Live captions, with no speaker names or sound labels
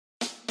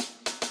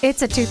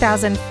It's a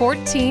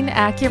 2014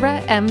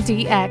 Acura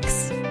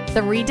MDX. The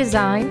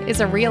redesign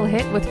is a real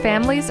hit with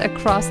families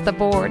across the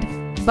board.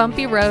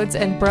 Bumpy roads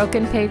and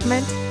broken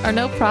pavement are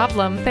no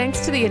problem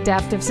thanks to the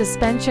adaptive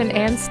suspension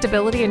and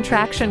stability and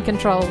traction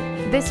control.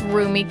 This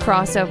roomy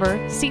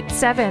crossover seats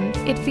 7.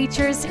 It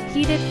features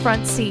heated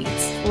front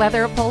seats,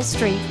 leather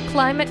upholstery,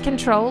 climate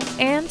control,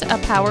 and a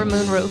power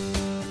moonroof.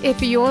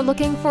 If you're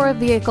looking for a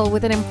vehicle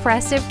with an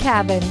impressive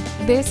cabin,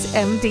 this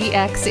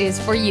MDX is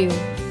for you.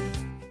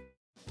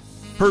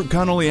 Herb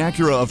Connolly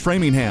Acura of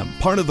Framingham,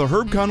 part of the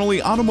Herb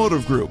Connolly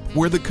Automotive Group,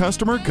 where the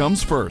customer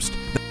comes first.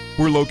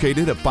 We're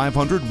located at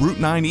 500 Route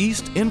 9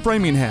 East in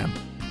Framingham.